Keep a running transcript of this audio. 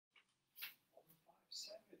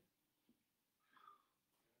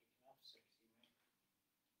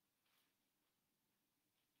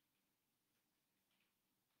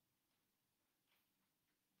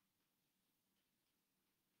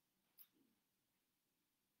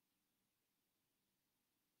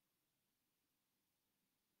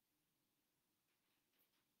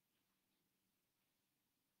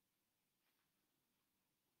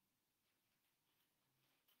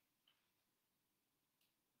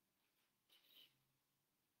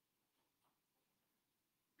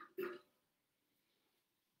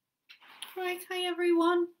Right, hi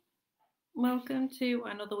everyone. Welcome to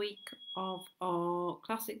another week of our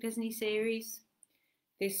classic Disney series.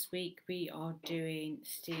 This week we are doing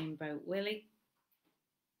Steamboat Willie,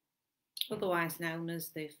 otherwise known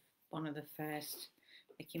as one of the first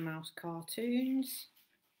Mickey Mouse cartoons.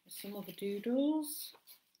 Some other doodles.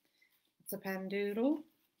 It's a pen doodle.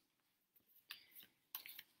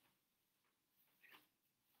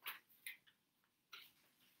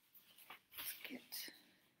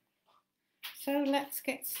 So let's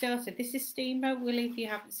get started. This is Steamboat Willie if you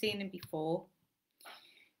haven't seen him before.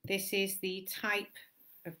 This is the type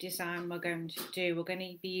of design we're going to do. We're going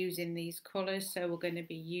to be using these colours, so we're going to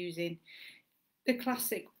be using the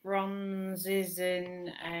classic bronzes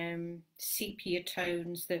and sepia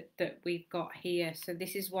tones that we've got here. So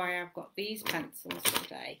this is why I've got these pencils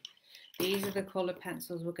today. These are the colour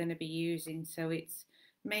pencils we're going to be using. So it's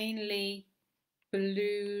mainly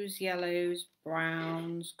blues, yellows,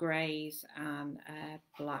 browns, greys and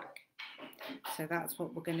black. So that's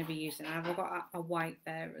what we're going to be using. I've got a white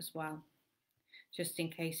there as well, just in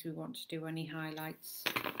case we want to do any highlights.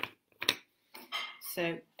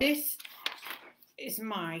 So this is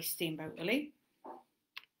my Steamboat Willie.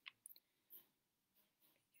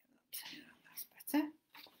 That's better.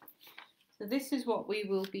 So this is what we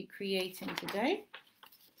will be creating today.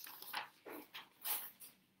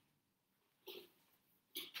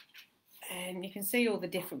 And you can see all the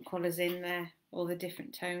different colours in there, all the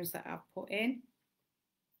different tones that I've put in.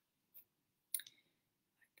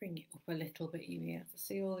 Bring it up a little bit, you'll be able to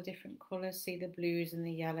see all the different colours, see the blues and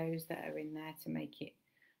the yellows that are in there to make it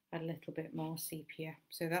a little bit more sepia.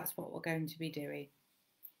 So that's what we're going to be doing.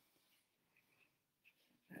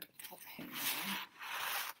 Pop him there.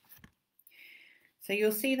 So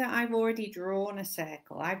you'll see that I've already drawn a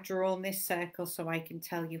circle. I've drawn this circle so I can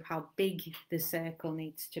tell you how big the circle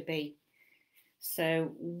needs to be.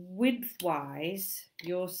 So width-wise,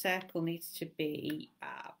 your circle needs to be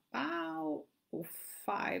about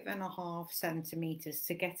 5.5 centimetres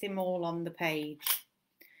to get him all on the page.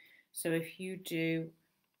 So if you do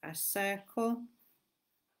a circle,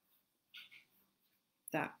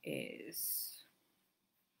 that is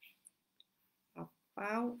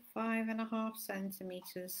about 5.5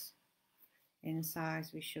 centimetres in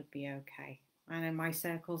size, we should be okay. I know my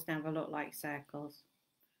circles never look like circles.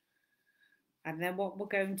 And then what we're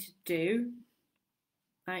going to do,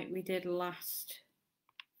 like we did last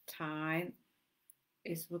time,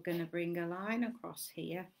 is we're going to bring a line across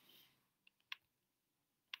here.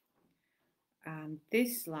 And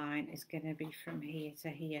this line is going to be from here to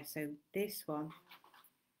here. So this one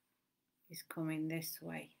is coming this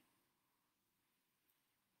way.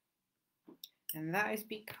 And that is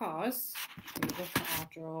because, if we look at our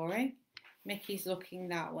drawing, Mickey's looking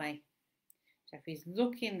that way. So if he's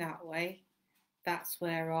looking that way, that's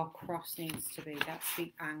where our cross needs to be. That's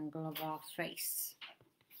the angle of our face.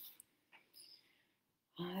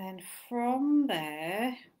 And from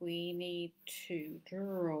there, we need to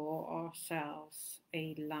draw ourselves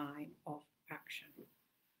a line of action.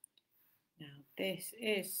 Now, this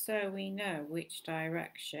is so we know which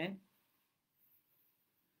direction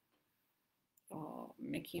our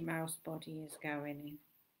Mickey Mouse body is going in.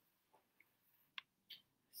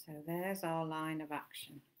 So there's our line of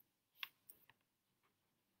action.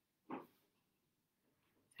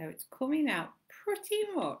 So it's coming out pretty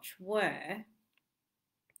much where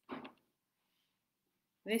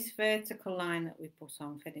this vertical line that we put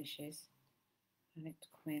on finishes, and it's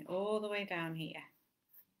coming all the way down here.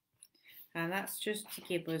 And that's just to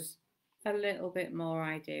give us a little bit more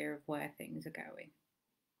idea of where things are going.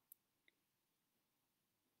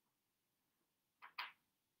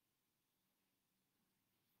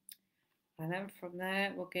 And then from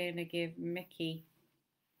there, we're going to give Mickey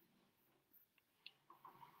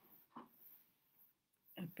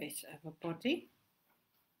a bit of a body.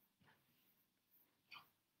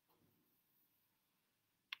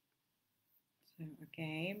 So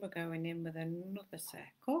again, we're going in with another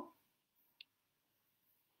circle.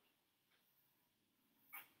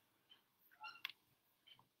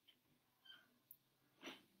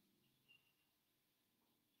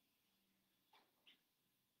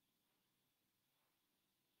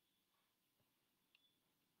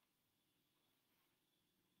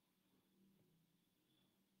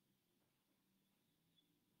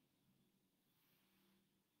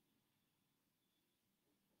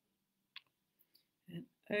 And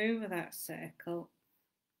over that circle,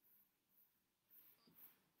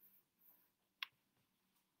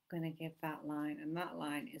 I'm going to give that line, and that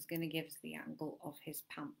line is going to give us the angle of his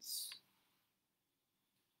pants.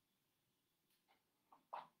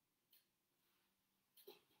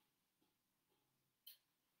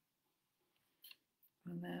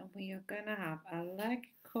 And then we are going to have a leg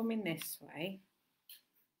coming this way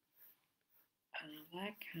and a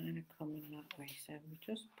leg kind of coming that way. So we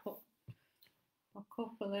just put a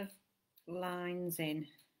couple of lines in,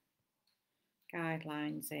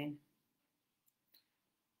 guidelines in,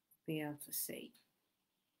 be able to see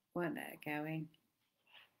where they're going.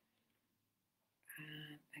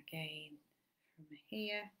 And again from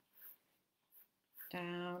here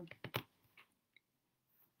down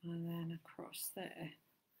and then across there.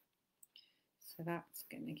 So that's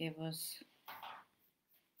going to give us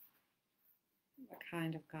a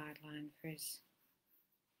kind of guideline for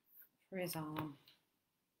his arm.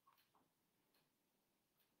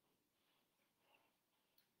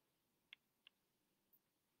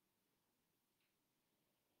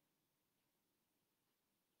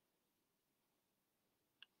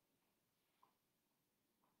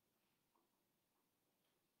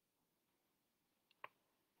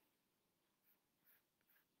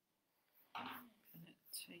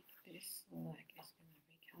 Take this leg is going to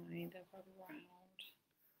be kind of around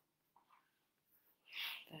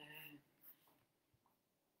there.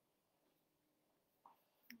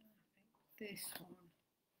 I think this one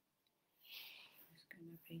is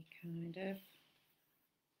going to be kind of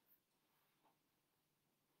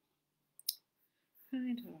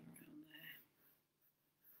around there.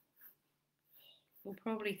 We'll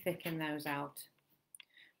probably thicken those out,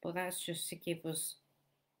 but that's just to give us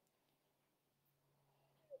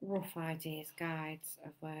rough ideas, guides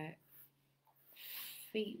of where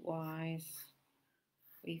feet wise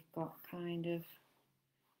we've got kind of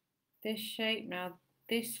this shape. Now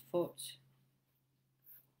this foot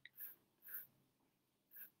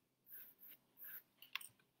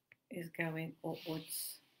is going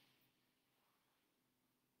upwards,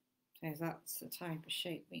 so that's the type of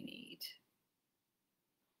shape we need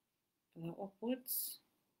for the upwards.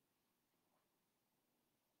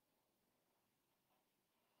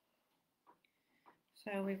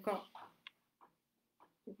 So we've got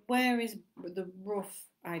where is the rough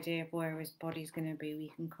idea of where his body's going to be.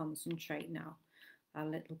 We can concentrate now a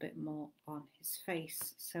little bit more on his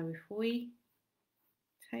face. So if we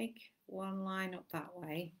take one line up that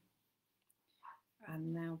way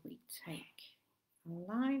and now we take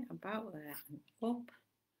a line about there and up,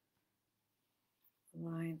 a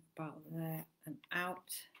line about there and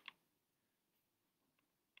out,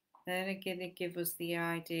 they're going to give us the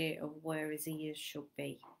idea of where his ears should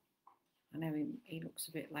be. I know he looks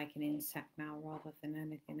a bit like an insect now rather than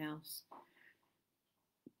anything else.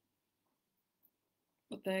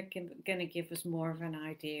 But they're going to give us more of an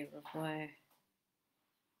idea of where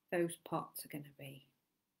those pots are going to be.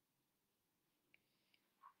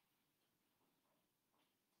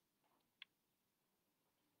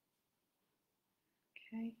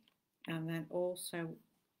 Okay, and then also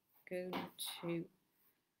going to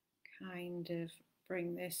kind of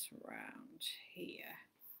bring this round here.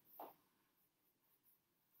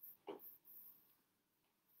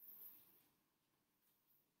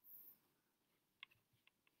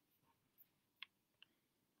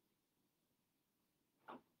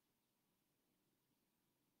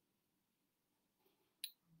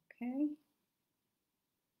 Okay,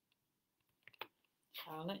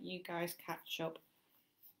 I'll let you guys catch up.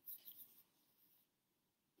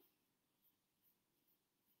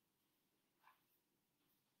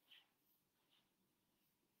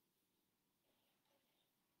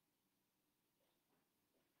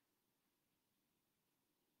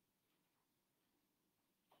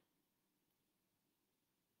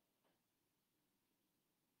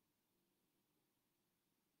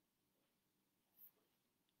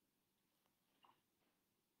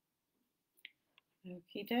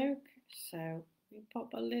 Okie doke, so we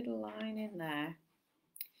pop a little line in there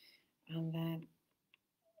and then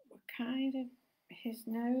we're kind of, his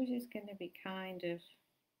nose is going to be kind of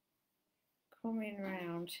coming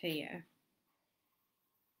round here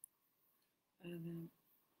and then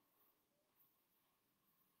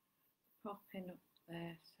popping up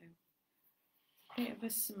there, so a bit of a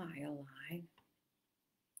smile line,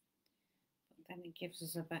 but then it gives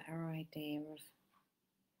us a better idea of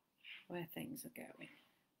where things are going.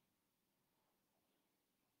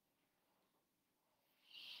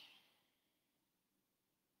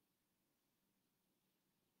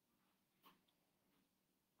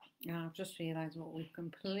 Now I've just realised what we've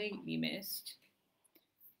completely missed,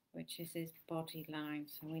 which is his body line,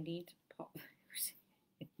 so we need to pop those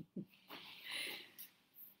in.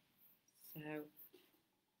 So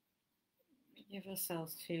give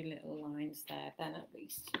ourselves two little lines there, then at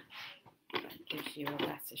least that gives you a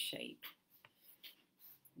better shape.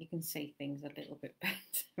 You can see things a little bit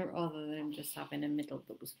better rather than just having a middle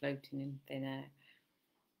that was floating in thin air.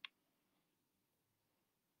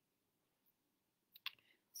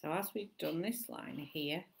 So as we've done this line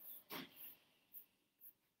here,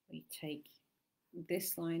 we take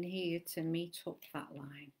this line here to meet up that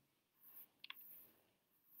line,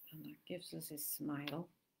 and that gives us his smile.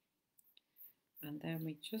 And then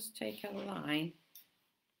we just take a line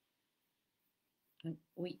and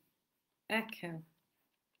we echo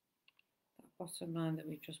that bottom line that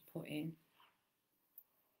we've just put in,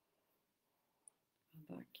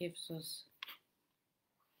 and that gives us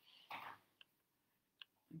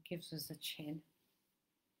a chin.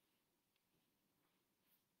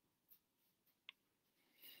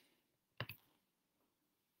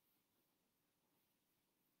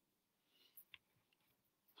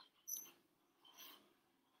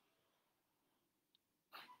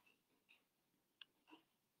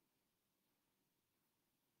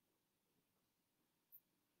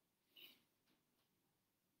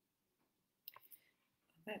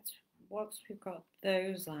 That's once we've got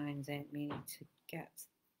those lines in, we need to get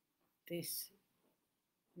this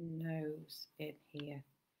nose in here.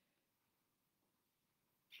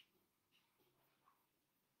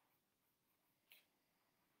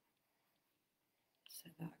 So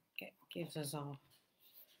that gives us our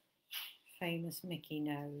famous Mickey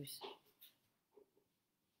nose.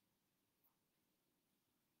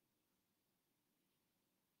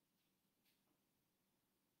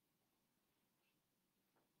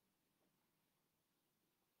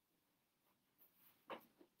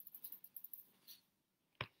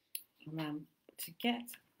 And then to get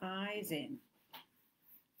eyes in,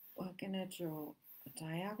 we're going to draw a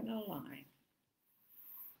diagonal line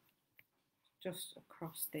just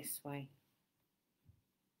across this way.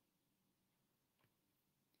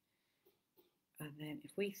 And then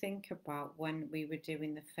if we think about when we were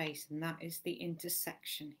doing the face, and that is the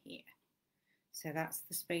intersection here. So that's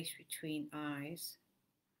the space between eyes.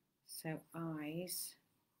 So eyes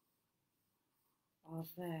are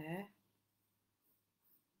there.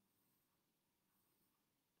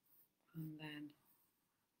 And then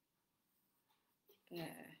there.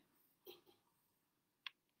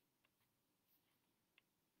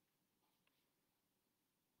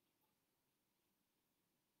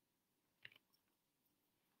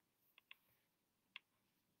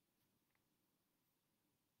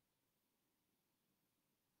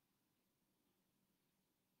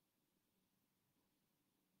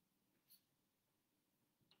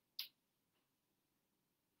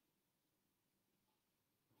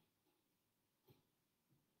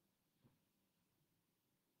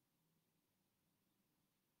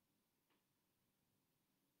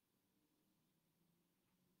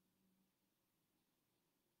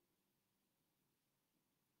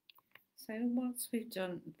 So once we've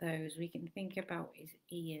done those, we can think about his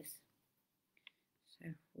ears. So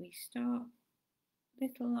we start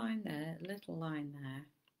little line there, little line there.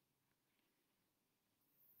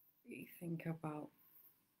 You think about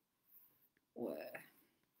where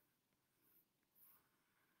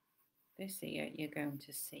this ear you're going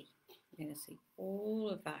to see. You're going to see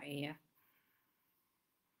all of that ear.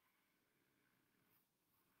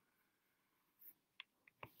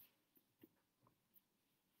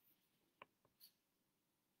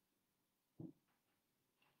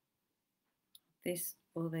 This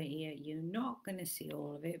other ear, you're not going to see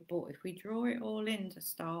all of it, but if we draw it all in to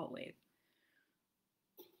start with,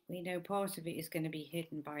 we know part of it is going to be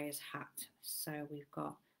hidden by his hat. So we've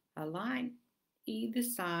got a line either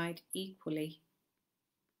side equally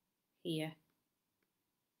here.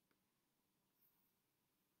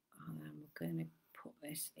 And then we're going to put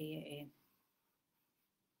this ear in.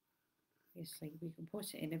 Obviously, we can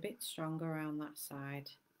put it in a bit stronger around that side.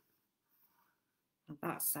 And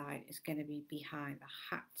that side is going to be behind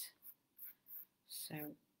the hat. So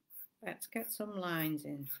let's get some lines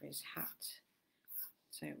in for his hat.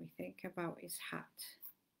 So we think about his hat.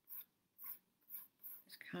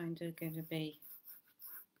 It's kind of going to be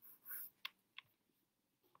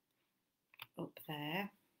up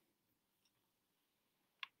there.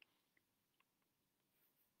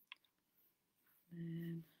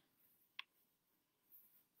 And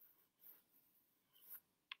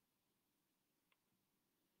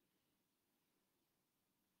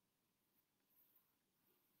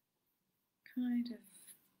kind of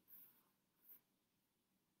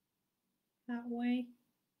that way.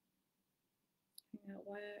 I think that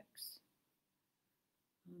works.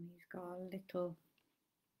 And he's got a little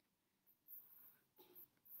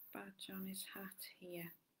badge on his hat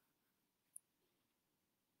here.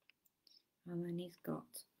 And then he's got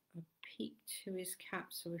a peak to his cap.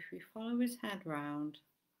 So if we follow his head round,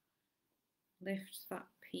 lift that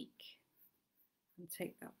peak and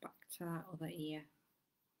take that back to that other ear.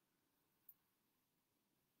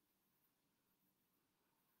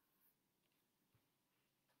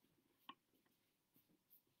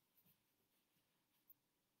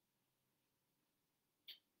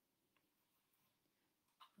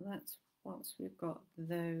 Let's, once we've got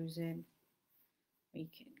those in, we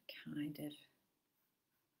can kind of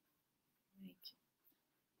make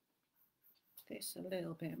this a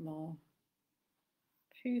little bit more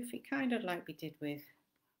poofy, kind of like we did with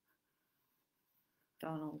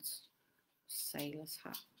Donald's sailor's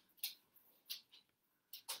hat.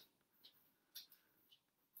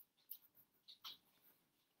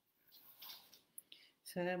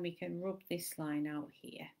 So then we can rub this line out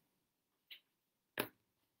here.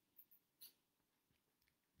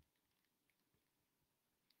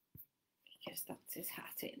 Because that's his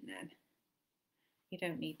hat in then. You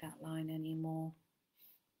don't need that line anymore.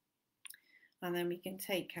 And then we can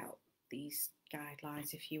take out these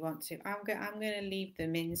guidelines if you want to. I'm going to leave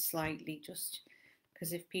them in slightly just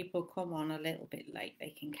because if people come on a little bit late, they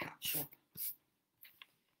can catch up. Let's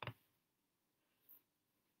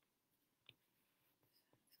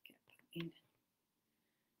get that in.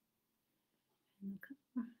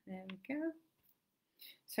 There we go.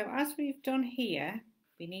 So as we've done here,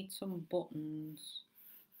 we need some buttons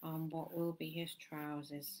on what will be his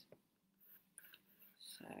trousers.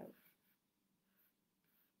 So let's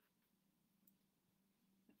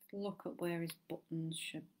look at where his buttons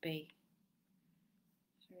should be.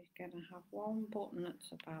 So he's going to have one button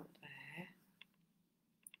that's about there.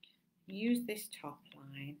 Use this top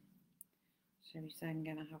line. So he's then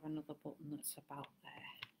going to have another button that's about there.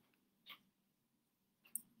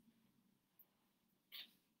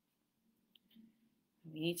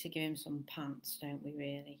 We need to give him some pants, don't we,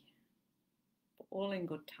 really? But all in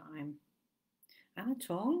good time. And a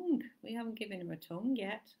tongue. We haven't given him a tongue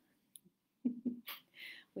yet.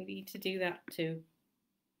 We need to do that too.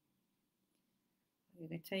 We're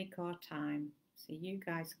going to take our time so you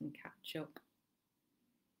guys can catch up.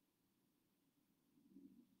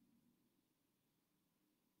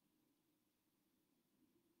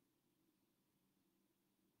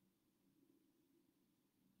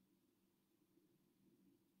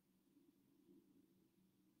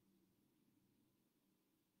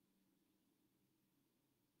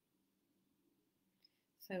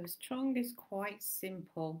 So his tongue is quite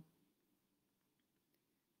simple.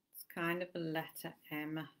 It's kind of a letter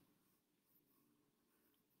M.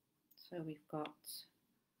 So we've got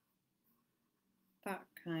that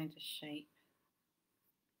kind of shape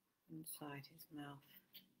inside his mouth.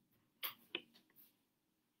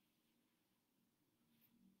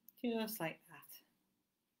 Just like that.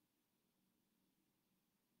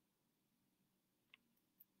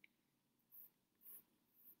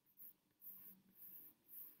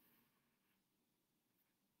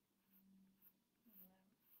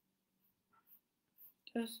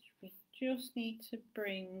 We just need to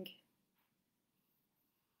bring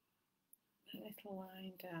a little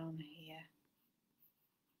line down here,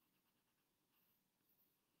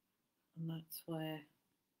 and that's where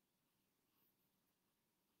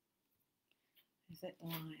his little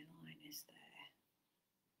line is there.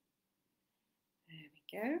 There we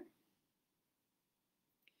go.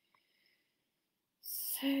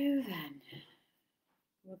 So then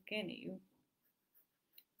we're going to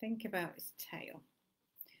think about his tail.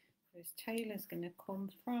 So his tail is going to come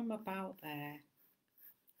from about there,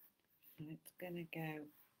 and it's going to go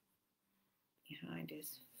behind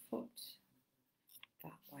his foot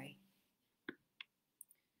that way. So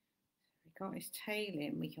we got his tail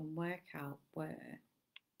in, we can work out where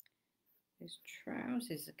his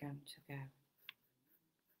trousers are going to go.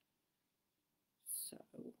 So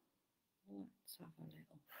let's have a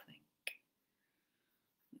little think.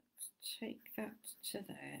 Let's take that to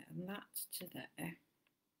there and that to there.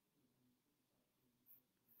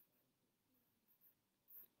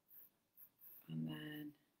 And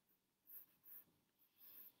then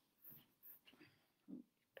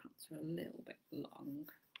pants are a little bit long.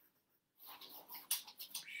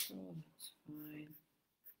 I'm sure that's fine.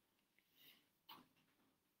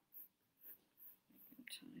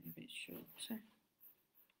 Make them a tiny bit shorter.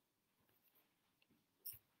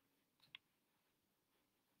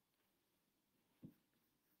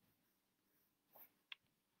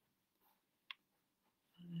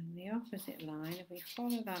 And then the opposite line, if we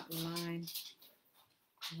follow that line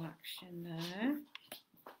of action there. And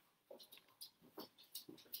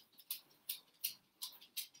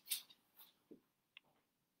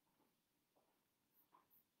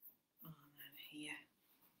then here.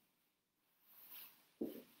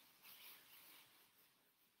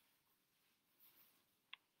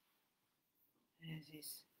 There's his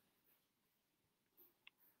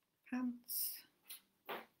pants.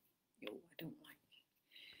 Oh, I don't like it.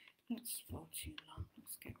 That's far too long.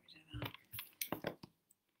 Let's get rid of that.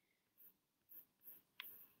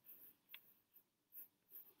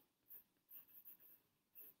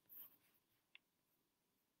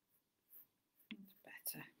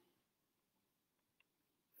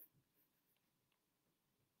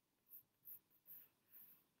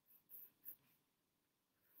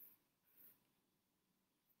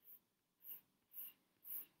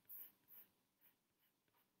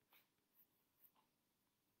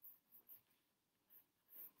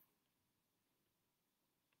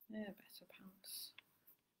 They're better pants.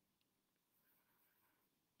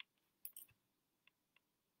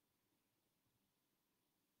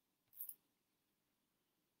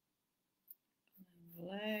 And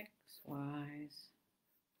legs wise,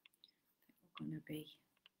 we're going to be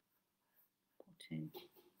putting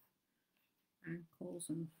ankles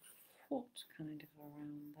and foot kind of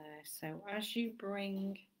around there. So as you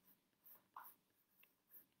bring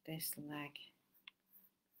this leg,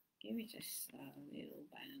 give it just a little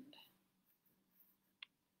bend.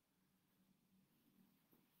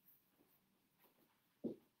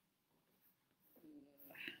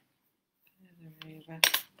 Further over.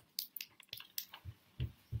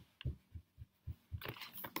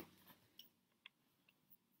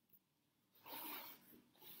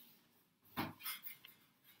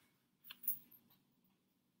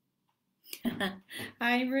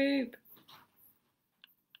 Hi, Rube.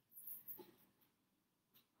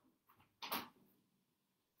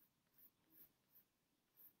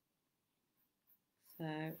 So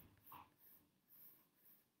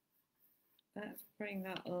let's bring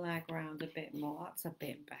that leg round a bit more. That's a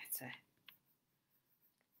bit better.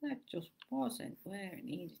 That just wasn't where it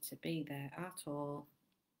needed to be there at all.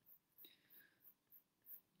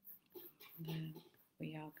 And then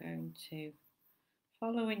we are going to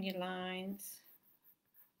follow in your lines.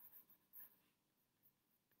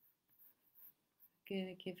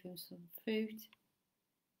 Gonna give him some food.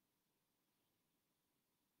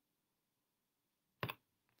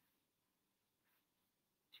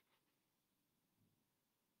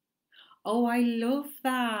 Oh, I love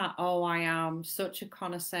that. Oh, I am such a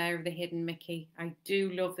connoisseur of the hidden Mickey. I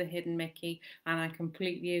do love the hidden Mickey, and I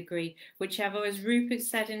completely agree. Whichever, as Rupert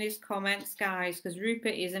said in his comments, guys, because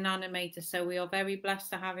Rupert is an animator, so we are very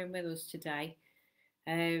blessed to have him with us today.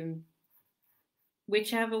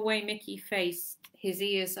 Whichever way Mickey faced, his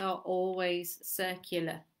ears are always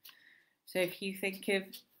circular. So if you think of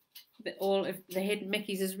all of the hidden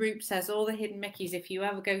Mickeys, as Rupert says, all the hidden Mickeys, if you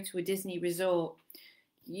ever go to a Disney resort,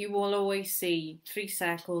 you will always see 3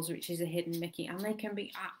 circles, which is a hidden Mickey, and they can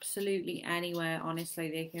be absolutely anywhere.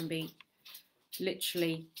 Honestly, they can be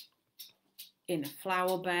literally in a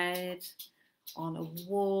flower bed, on a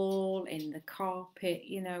wall, in the carpet.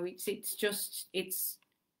 You know, it's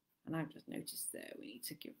and I've just noticed there we need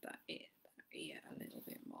to give that ear a little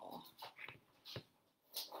bit more.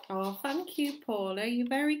 Oh, thank you, Paula. You're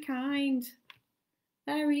very kind.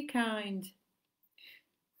 Very kind.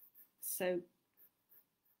 So,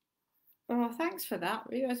 oh, thanks for that.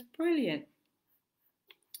 That's brilliant.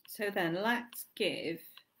 So then let's give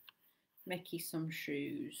Mickey some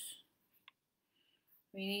shoes.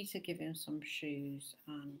 We need to give him some shoes,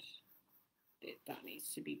 and that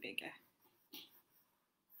needs to be bigger.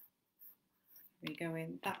 We go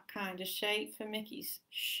in that kind of shape for Mickey's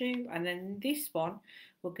shoe, and then this one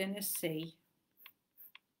we're going to see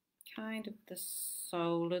kind of the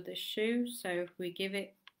sole of the shoe. So if we give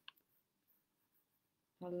it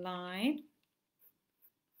a line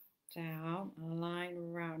down, a line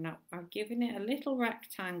around. Now I've given it a little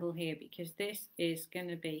rectangle here because this is going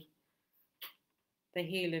to be the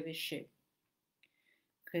heel of his shoe,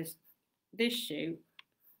 because this shoe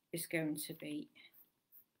is going to be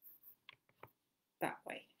that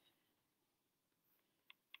way.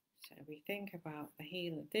 So we think about the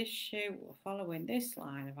heel of this shoe, we're following this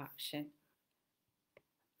line of action.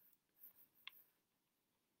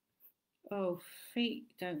 Oh, feet,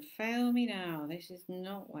 don't fail me now. This is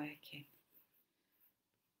not working.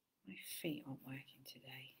 My feet aren't working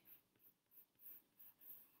today.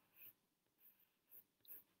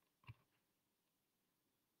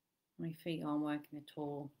 My feet aren't working at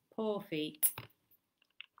all. Poor feet.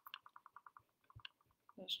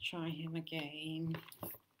 Let's try him again.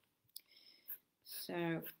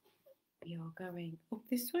 So we are going up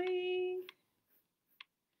this way.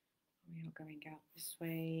 We are going out this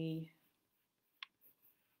way.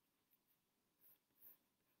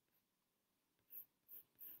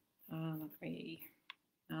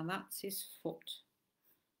 And that's his foot.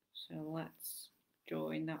 So let's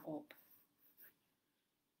join that up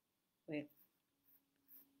with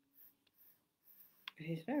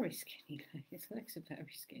his very skinny legs. His legs are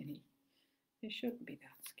very skinny. They shouldn't be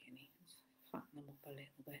that skinny. Let's fatten them up a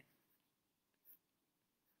little bit.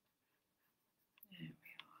 There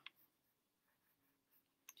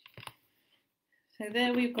we are. So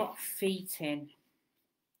there we've got feet in.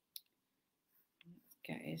 Let's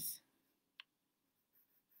get his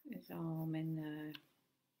arm in there.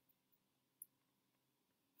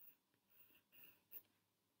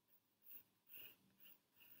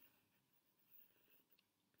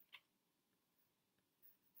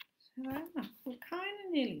 So we're kind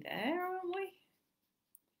of nearly there, aren't we?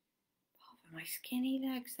 my skinny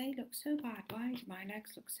legs, they look so bad. Why do my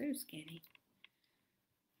legs look so skinny?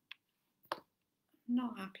 I'm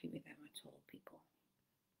not happy with them at all, people.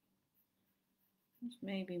 Let's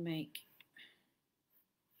maybe make...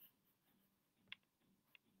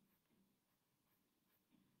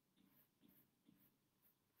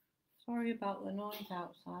 Sorry about the noise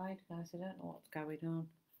outside, guys. I don't know what's going on.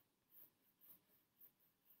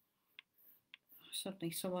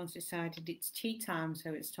 Suddenly someone's decided it's tea time,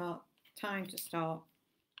 so it's time to start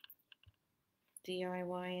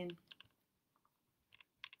DIYing.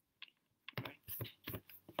 Right.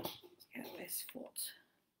 Let's get this foot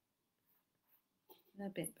a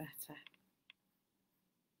bit better. I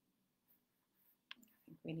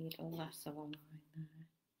think we need a less of a line there.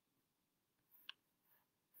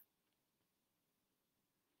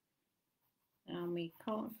 And we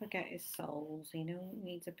can't forget his soles, you know, it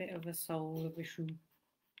needs a bit of a sole of a shoe.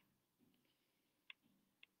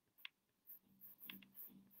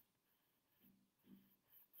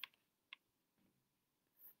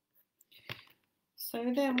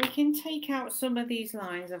 So then we can take out some of these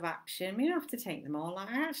lines of action. We don't have to take them all. I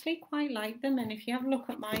actually quite like them, and if you have a look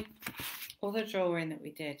at my other drawing that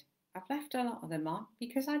we did, I've left a lot of them on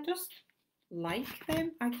because I just like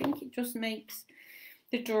them. I think it just makes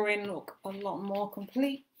the drawing look a lot more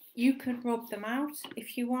complete. You could rub them out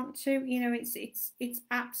if you want to. You know, it's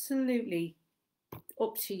absolutely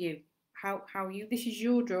up to you how you. This is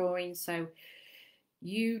your drawing, so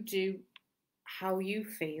you do how you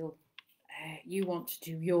feel. You want to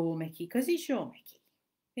do your Mickey because it's your Mickey.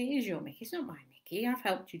 It is your Mickey. It's not my Mickey. I've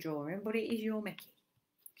helped you draw him, but it is your Mickey.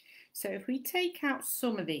 So if we take out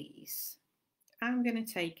some of these, I'm going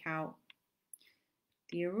to take out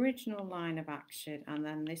the original line of action and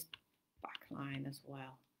then this back line as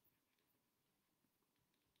well.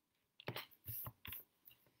 And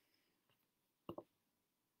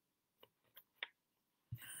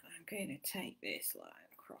I'm going to take this line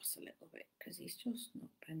across a little bit because he's just not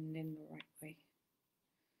bending the right way.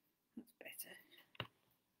 That's better.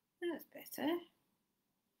 That's better.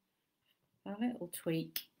 A little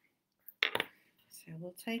tweak. So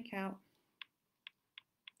we'll take out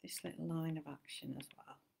this little line of action as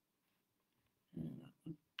well. And that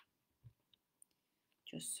one.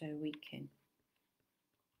 Just so we can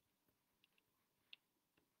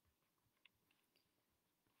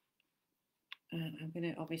I'm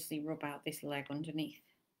going to obviously rub out this leg underneath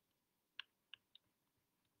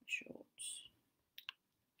the shorts.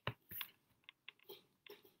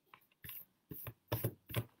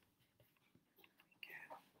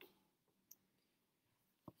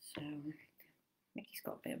 So Mickey's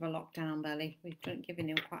got a bit of a lockdown belly. We've given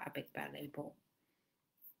him quite a big belly, but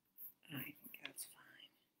I think that's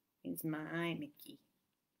fine. It's my Mickey.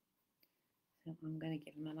 So I'm going to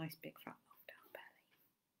give him a nice big fat lockdown belly.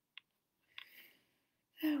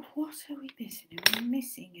 Oh, what are we missing? Are we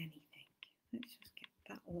missing anything? Let's just get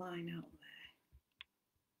that line out there.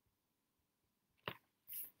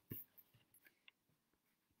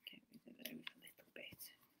 Get rid of those a little bit.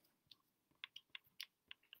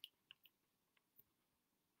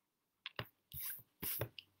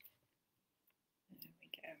 There we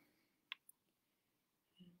go.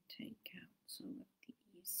 And take out some of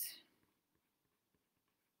these.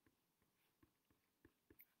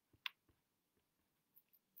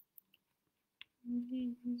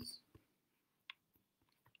 These.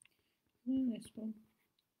 And this one.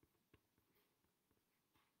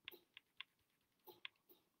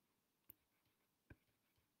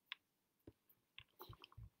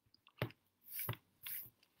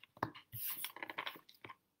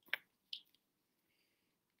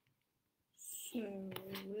 So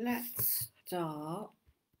let's start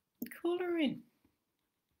colouring.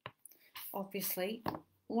 Obviously,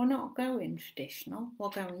 we're not going traditional, we're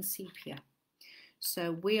going sepia.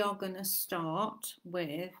 So we are going to start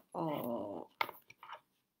with our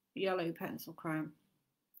yellow pencil crayon.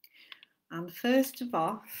 And first of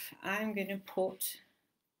all, I'm going to put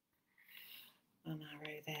an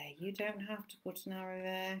arrow there. You don't have to put an arrow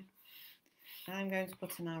there. I'm going to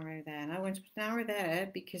put an arrow there. And I want to put an arrow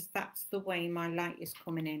there because that's the way my light is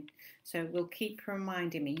coming in. So it will keep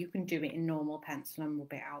reminding me. You can do it in normal pencil and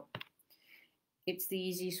rub it out. It's the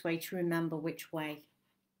easiest way to remember which way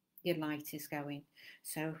your light is going.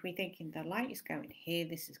 So if we're thinking the light is going here,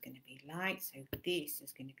 this is going to be light, so this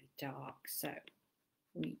is going to be dark. So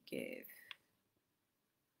we give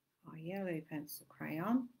our yellow pencil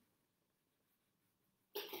crayon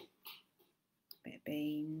a bit of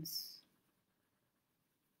beans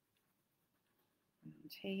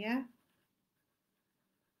around here,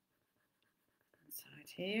 inside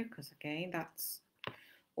here, because again that's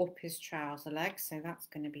up his trouser leg, so that's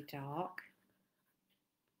going to be dark.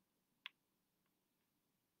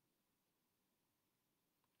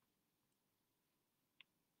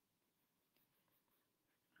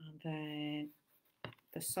 then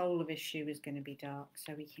the sole of his shoe is going to be dark,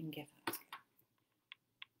 so we can give that.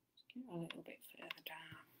 Let's get a little bit further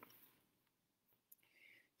down.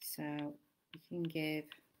 So we can give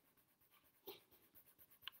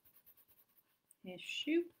his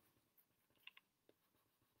shoe.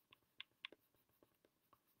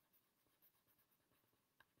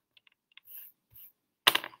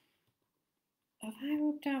 Have I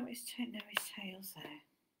rubbed out his tail? No, his tail's there.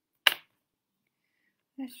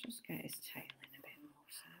 Let's just get his tail in a bit more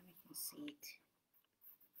so we can see it.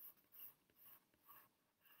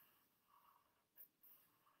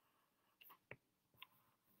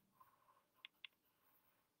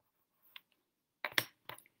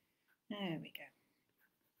 There we go.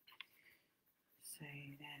 So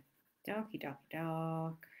then, darky, darky,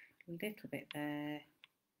 dark, a little bit there,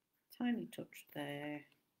 tiny touch there,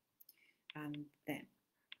 and then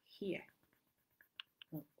here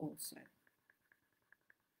will also be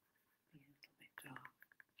a little bit dark.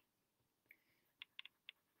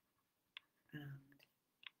 And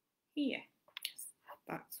here,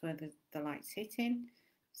 that's where the light's hitting,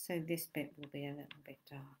 so this bit will be a little bit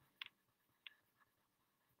dark.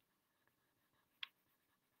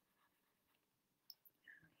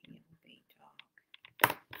 And here will be dark.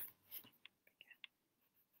 That's not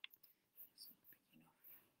big enough.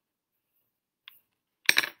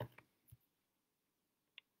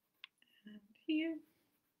 And here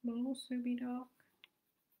will also be dark.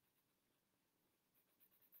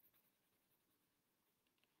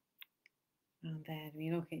 And then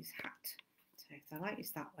we look at his hat. So if the light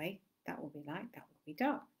is that way, that will be light, that will be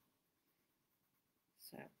dark.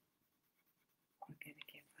 So we're going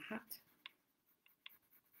to give the hat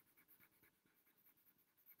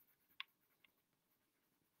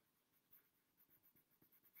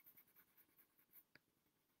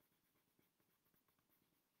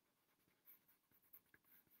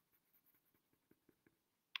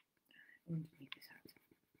underneath his hat.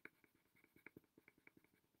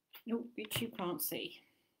 Oh, which you can't see.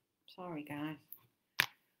 Sorry guys.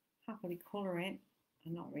 Happily colouring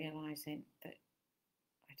and not realising that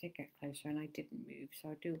I did get closer and I didn't move, so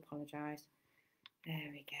I do apologise.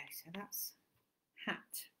 There we go, so that's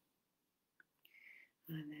hat.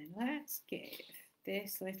 And then let's give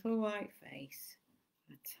this little white face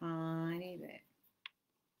a tiny bit.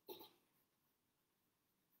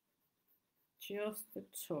 Just the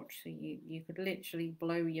touch, so you could literally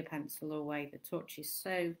blow your pencil away. The touch is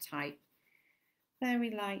so tight,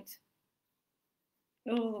 very light,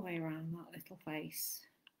 all the way around that little face.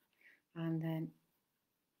 And then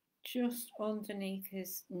just underneath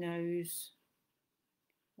his nose,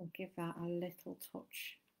 we'll give that a little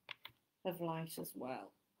touch of light as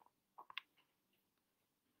well.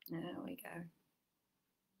 There we go.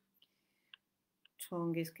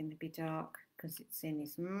 Tongue is going to be dark because it's in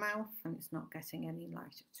his mouth and it's not getting any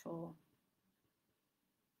light at all.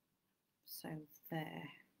 So there,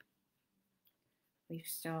 we've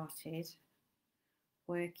started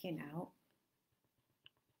working out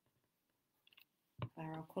where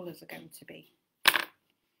our colours are going to be.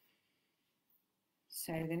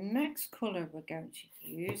 So the next colour we're going to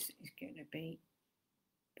use is going to be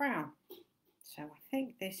brown. So I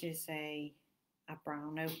think this is a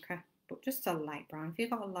brown ochre, but just a light brown. If you've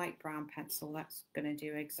got a light brown pencil, that's going to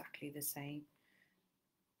do exactly the same.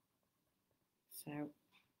 So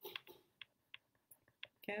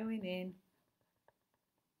going in.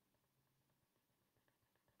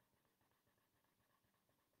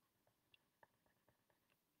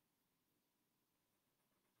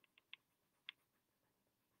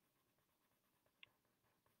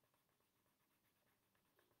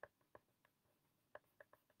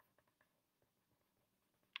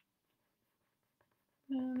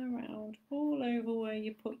 And around all over where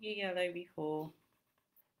you put your yellow before.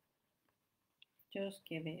 Just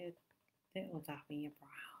give it a little dab in your brow.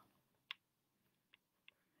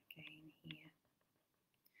 Again here.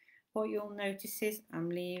 What you'll notice is I'm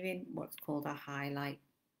leaving what's called a highlight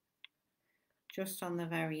just on the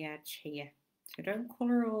very edge here. So don't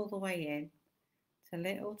colour all the way in. It's a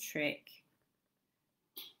little trick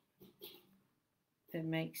that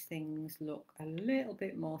makes things look a little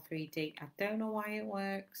bit more 3D. I don't know why it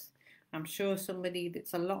works. I'm sure somebody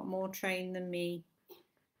that's a lot more trained than me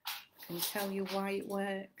can tell you why it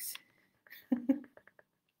works.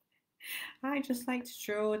 I just like to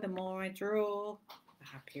draw. The more I draw, the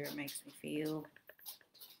happier it makes me feel.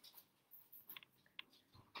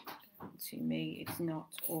 And to me, it's not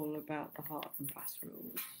all about the hard and fast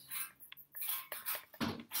rules.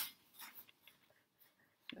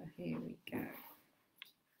 So here we go.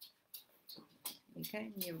 You're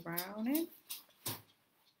getting your brown in.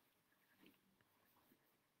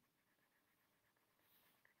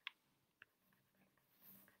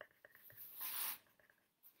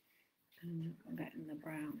 And I'm getting the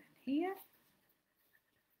brown in here.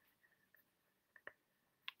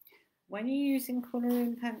 When you're using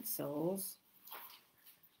colouring pencils,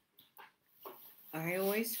 I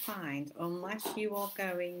always find, unless you are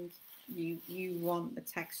going, you want the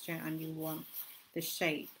texture and you want the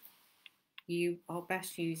shape, you are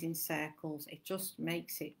best using circles. It just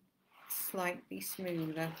makes it slightly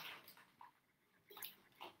smoother.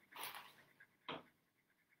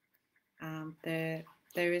 And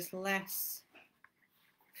there is less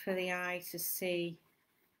for the eye to see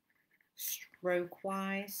stroke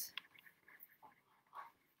wise.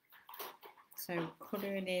 So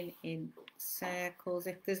colouring in circles,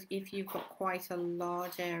 if you've got quite a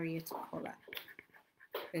large area to colour,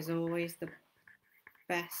 is always the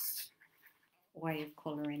best way of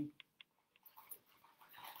colouring.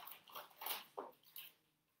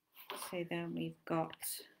 So then we've got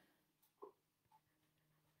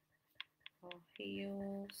our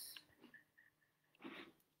heels.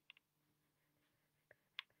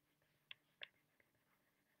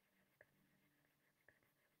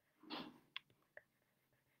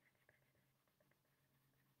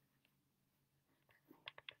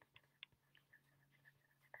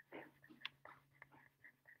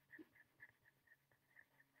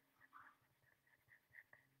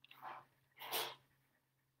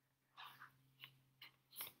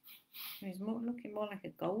 He's looking more like a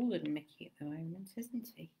golden Mickey at the moment, isn't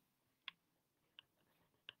he?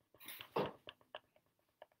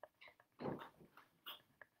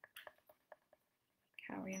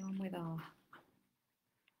 Carry on with our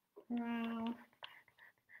brow.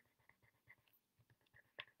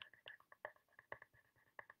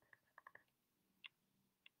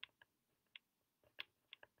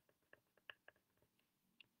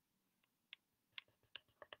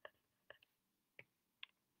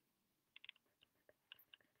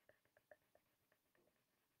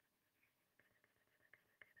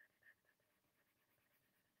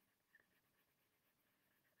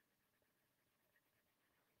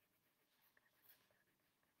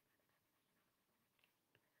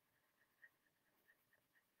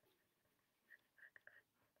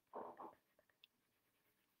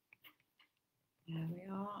 There we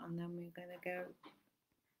are, and then we're going to go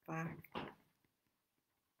back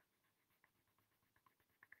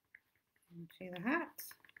into the hat.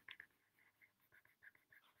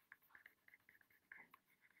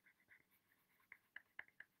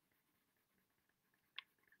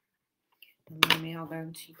 And then we are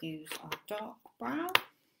going to use our dark brown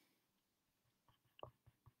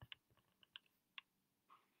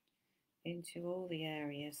into all the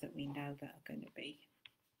areas that we know that are going to be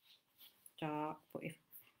dark. But if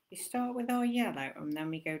we start with our yellow and then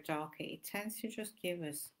we go darker, it tends to just give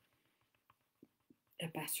us a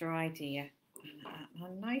better idea and a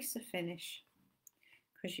nicer finish,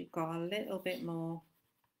 because you've got a little bit more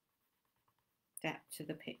depth to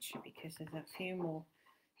the picture, because there's a few more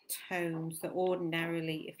tones that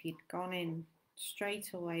ordinarily, if you'd gone in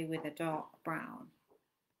straight away with a dark brown,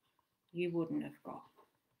 you wouldn't have got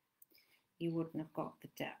the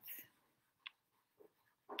depth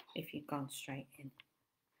if you'd gone straight in.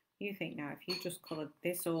 You think now, if you just coloured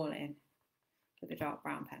this all in with a dark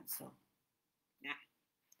brown pencil, nah,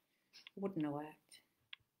 wouldn't have worked.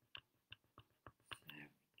 So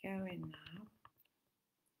we go in now.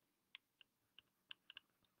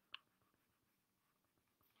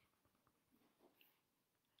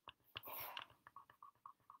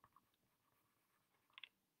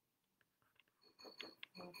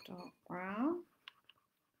 Dark brown.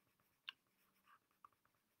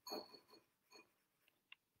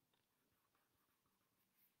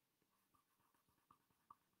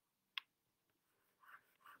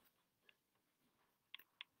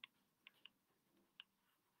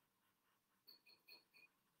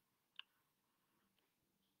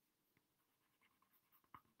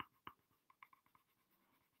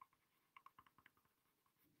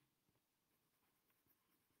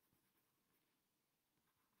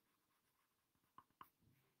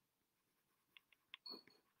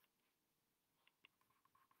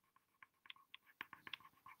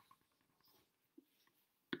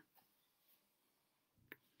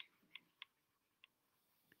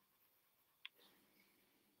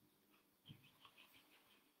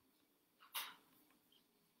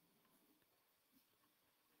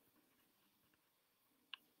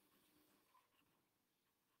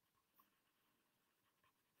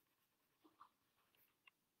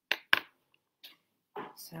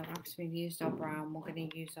 So after we've used our brown, we're going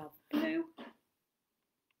to use our blue.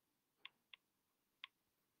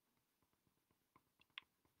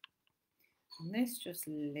 And this just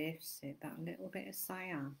lifts it, that little bit of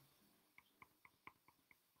cyan.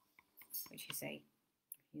 which is if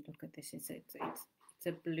you look at this, it's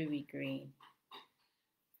a bluey green.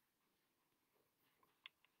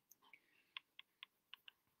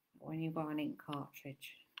 When you've got an ink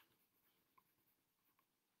cartridge,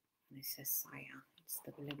 and it says cyan, it's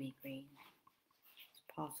the bluey green. It's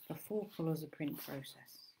part of the 4 colours of print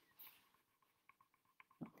process.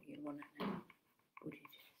 Not that you'd want to know, would you?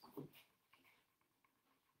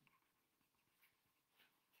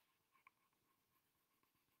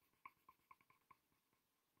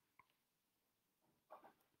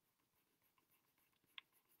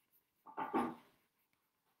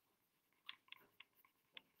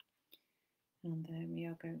 And then we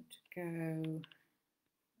are going to go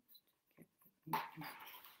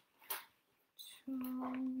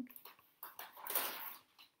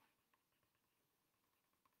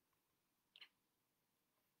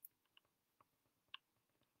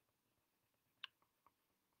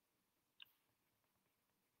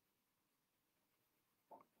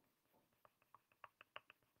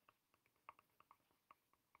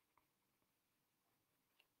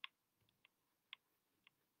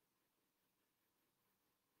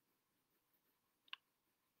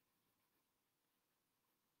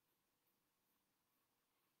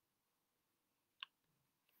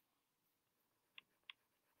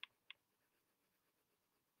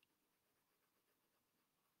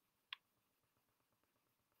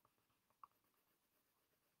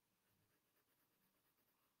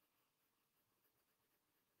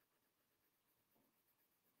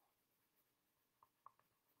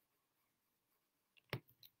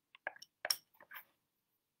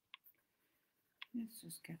let's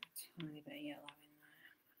just get a tiny bit of yellow in there.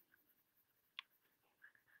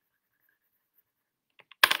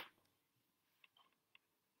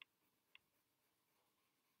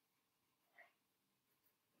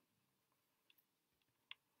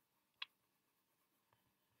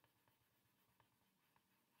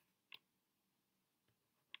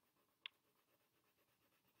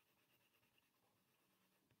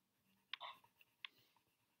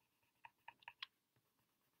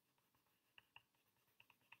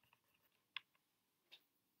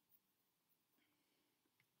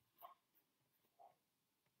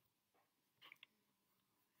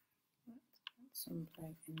 Some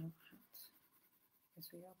blue in the hat, because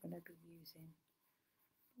we are going to be using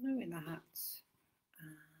blue in the hats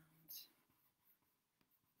and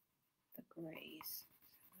the greys.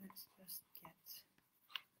 So let's just get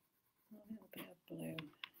a little bit of blue.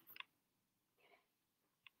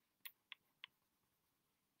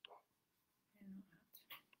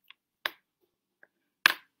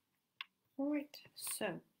 Right, so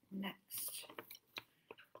next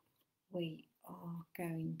we are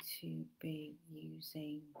going to be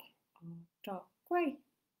using our dark grey.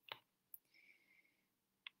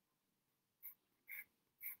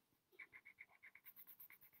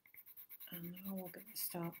 And now we're going to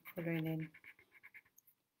start colouring in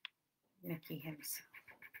Mickey himself.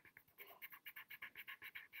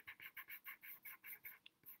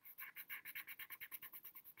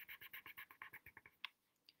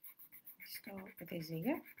 Start with his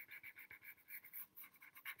ear.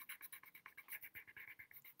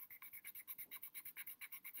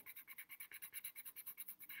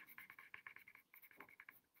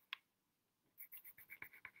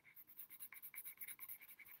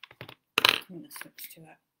 I'm going to switch to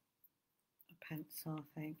a pencil,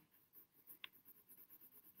 I think,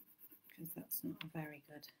 because that's not very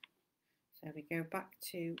good. So we go back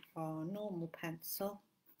to our normal pencil.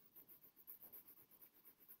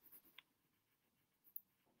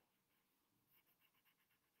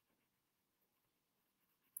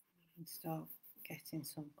 And start getting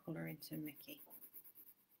some colour into Mickey.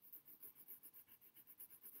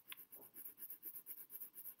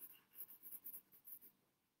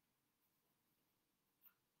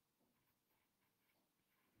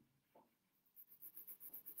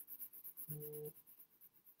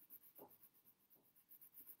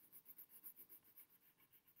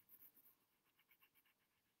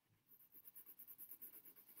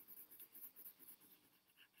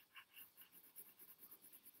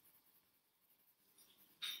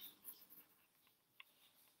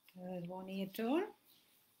 There's one ear done.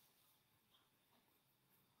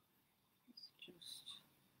 Let's just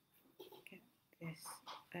get this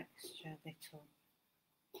extra little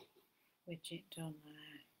widget done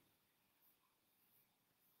there.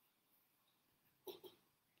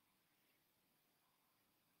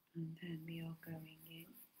 And then we are going in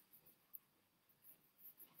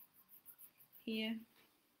here.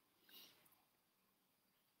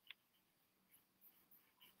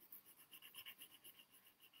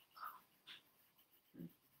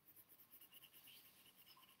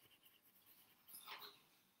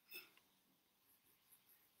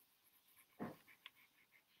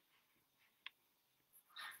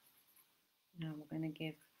 Now we're going to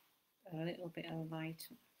give a little bit of light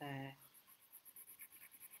up there.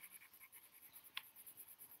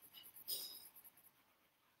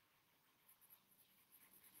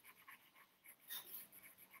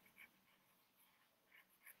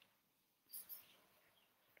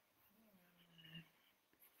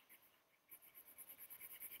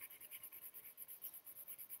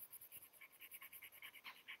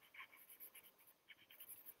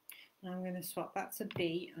 I'm going to swap, that's a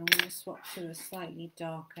B, I'm going to swap to a slightly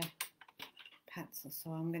darker pencil, so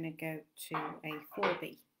I'm going to go to a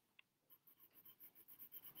 4B.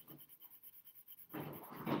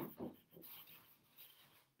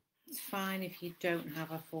 It's fine if you don't have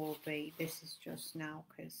a 4B, this is just now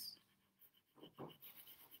because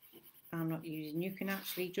I'm not using, you can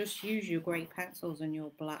actually just use your grey pencils and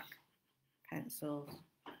your black pencils,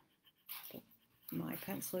 but my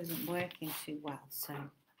pencil isn't working too well, so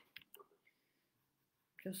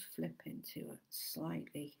just flip into it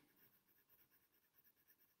slightly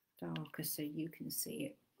darker so you can see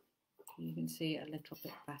it. You can see it a little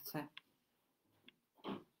bit better.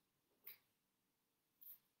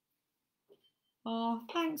 Oh,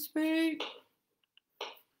 thanks, Boo.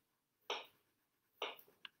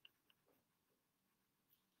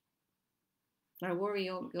 Don't worry,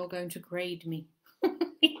 you're going to grade me.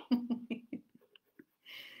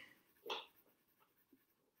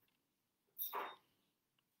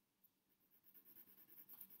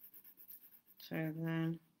 So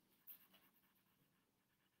then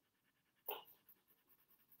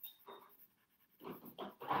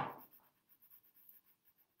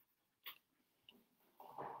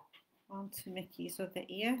on to Mickey's other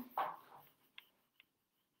ear.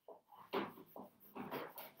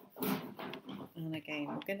 And again,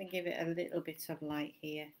 we're going to give it a little bit of light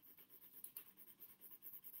here.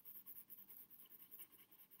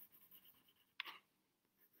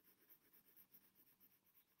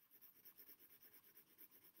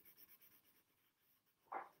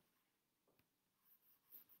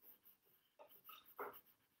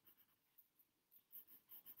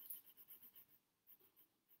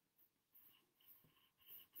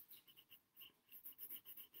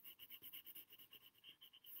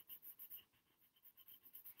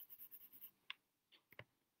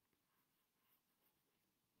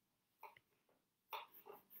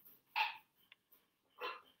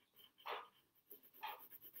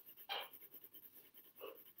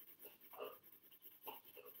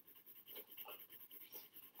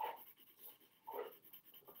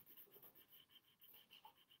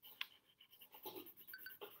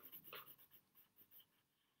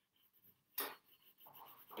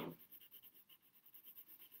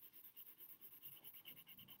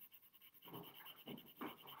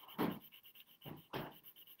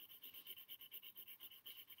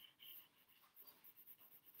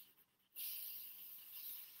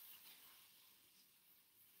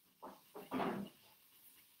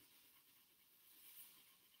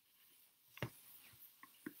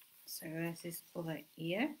 So there's his other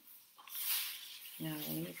ear. Now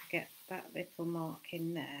we need to get that little mark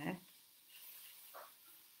in there.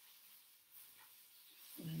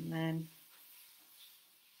 And then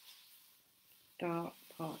dark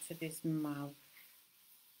parts of his mouth.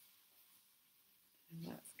 And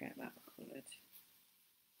let's get that coloured.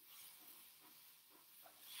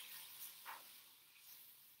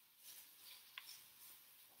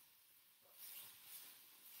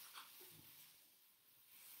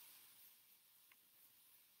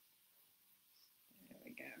 There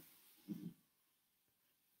we go.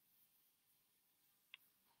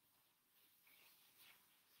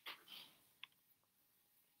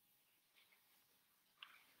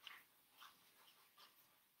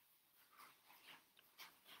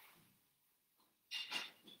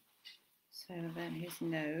 So then his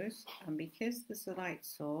nose, and because there's a light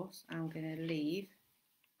source, I'm going to leave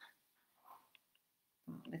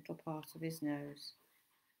that little part of his nose.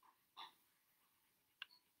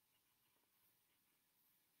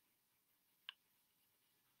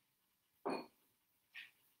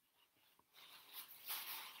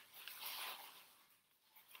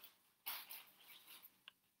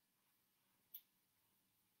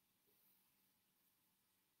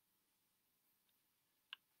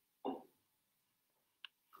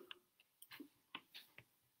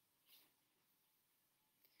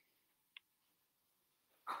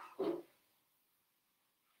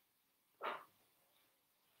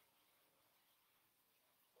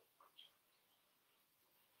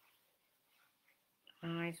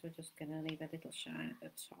 Eyes, we're just going to leave a little shine at the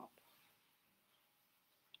top.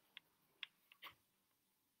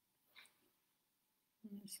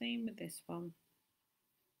 And the same with this one.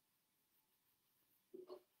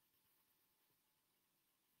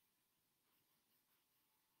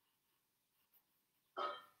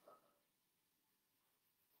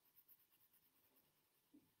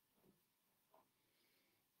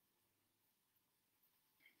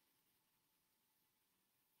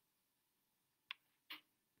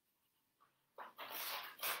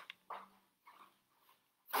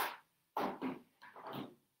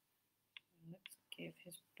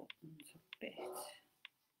 his buttons a bit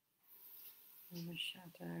in the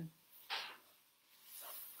shadow.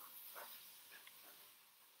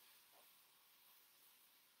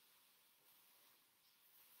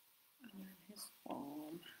 And then his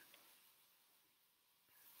arm.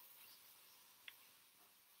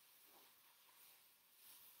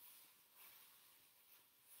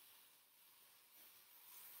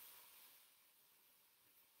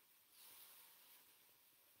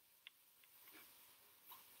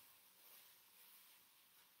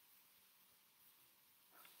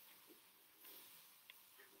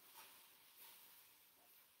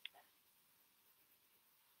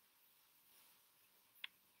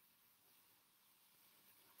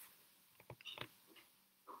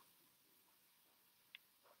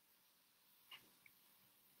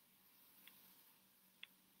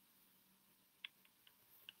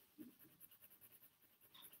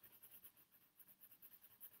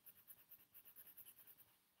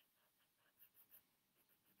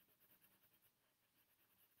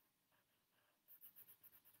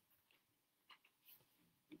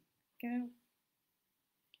 Go. And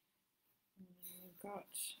then we've got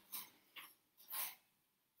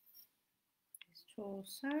his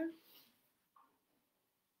torso.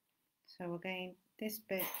 So again, this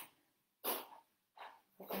bit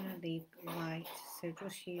we're going to leave light, so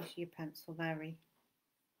just use your pencil very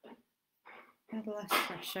with less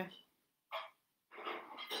pressure.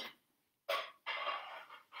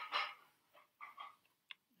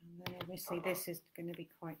 And then obviously this is going to be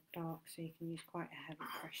quite dark, so you can use quite a heavy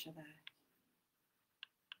pressure there.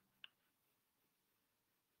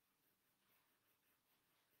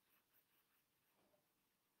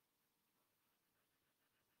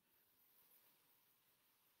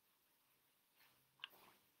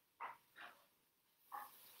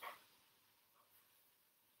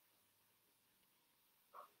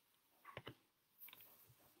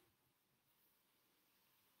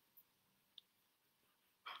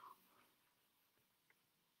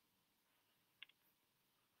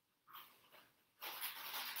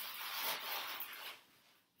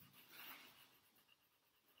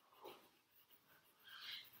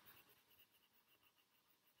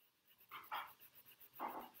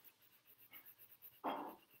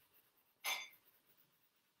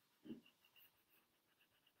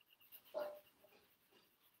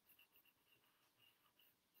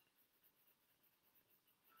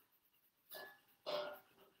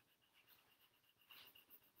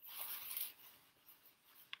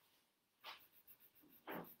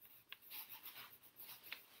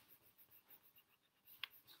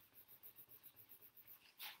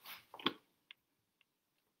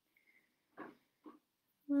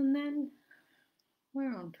 And then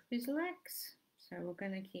we're on to his legs. So we're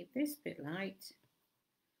going to keep this bit light,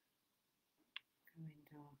 going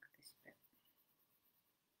dark this bit.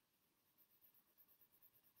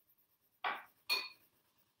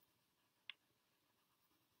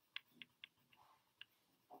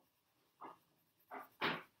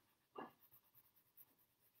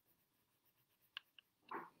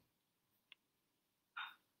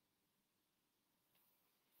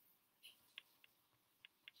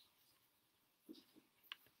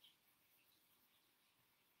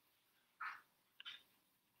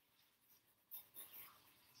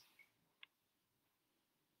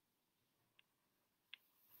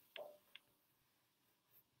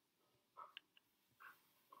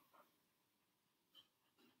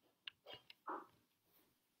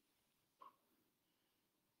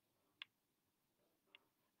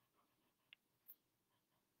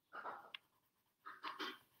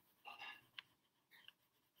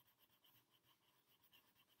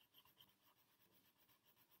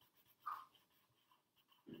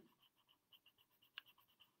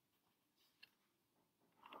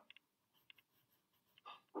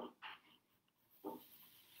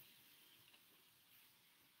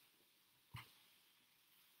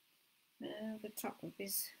 The top of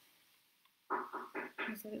his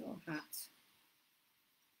little hat.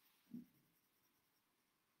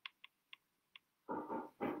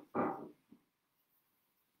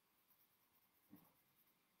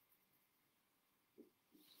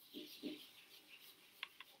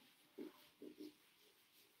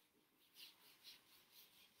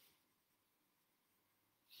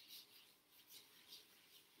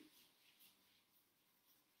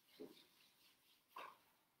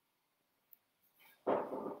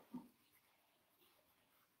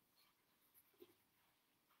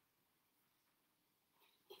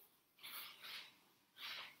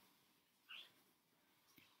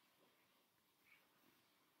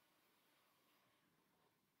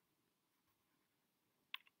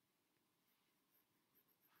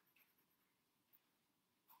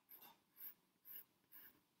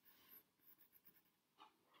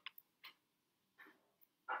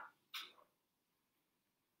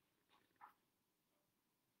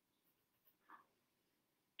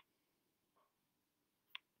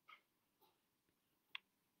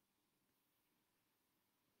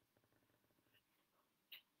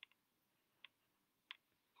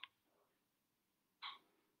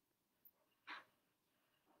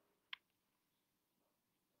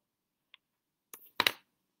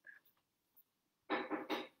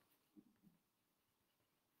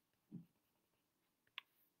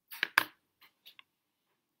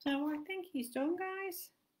 So I think he's done, guys.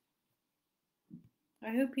 I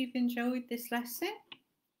hope you've enjoyed this lesson,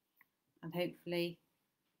 and hopefully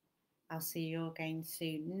I'll see you again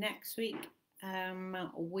soon. Next week,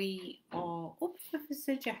 we are up for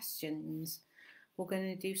suggestions. We're going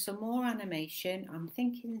to do some more animation. I'm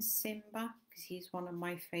thinking Simba, because he's one of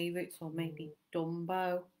my favourites, or maybe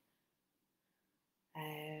Dumbo.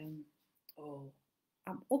 I'm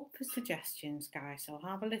up for suggestions, guys. So I'll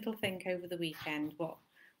have a little think over the weekend what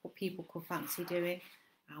people could fancy doing,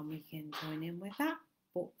 and we can join in with that.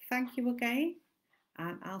 But thank you again,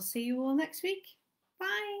 and I'll see you all next week.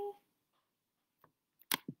 Bye.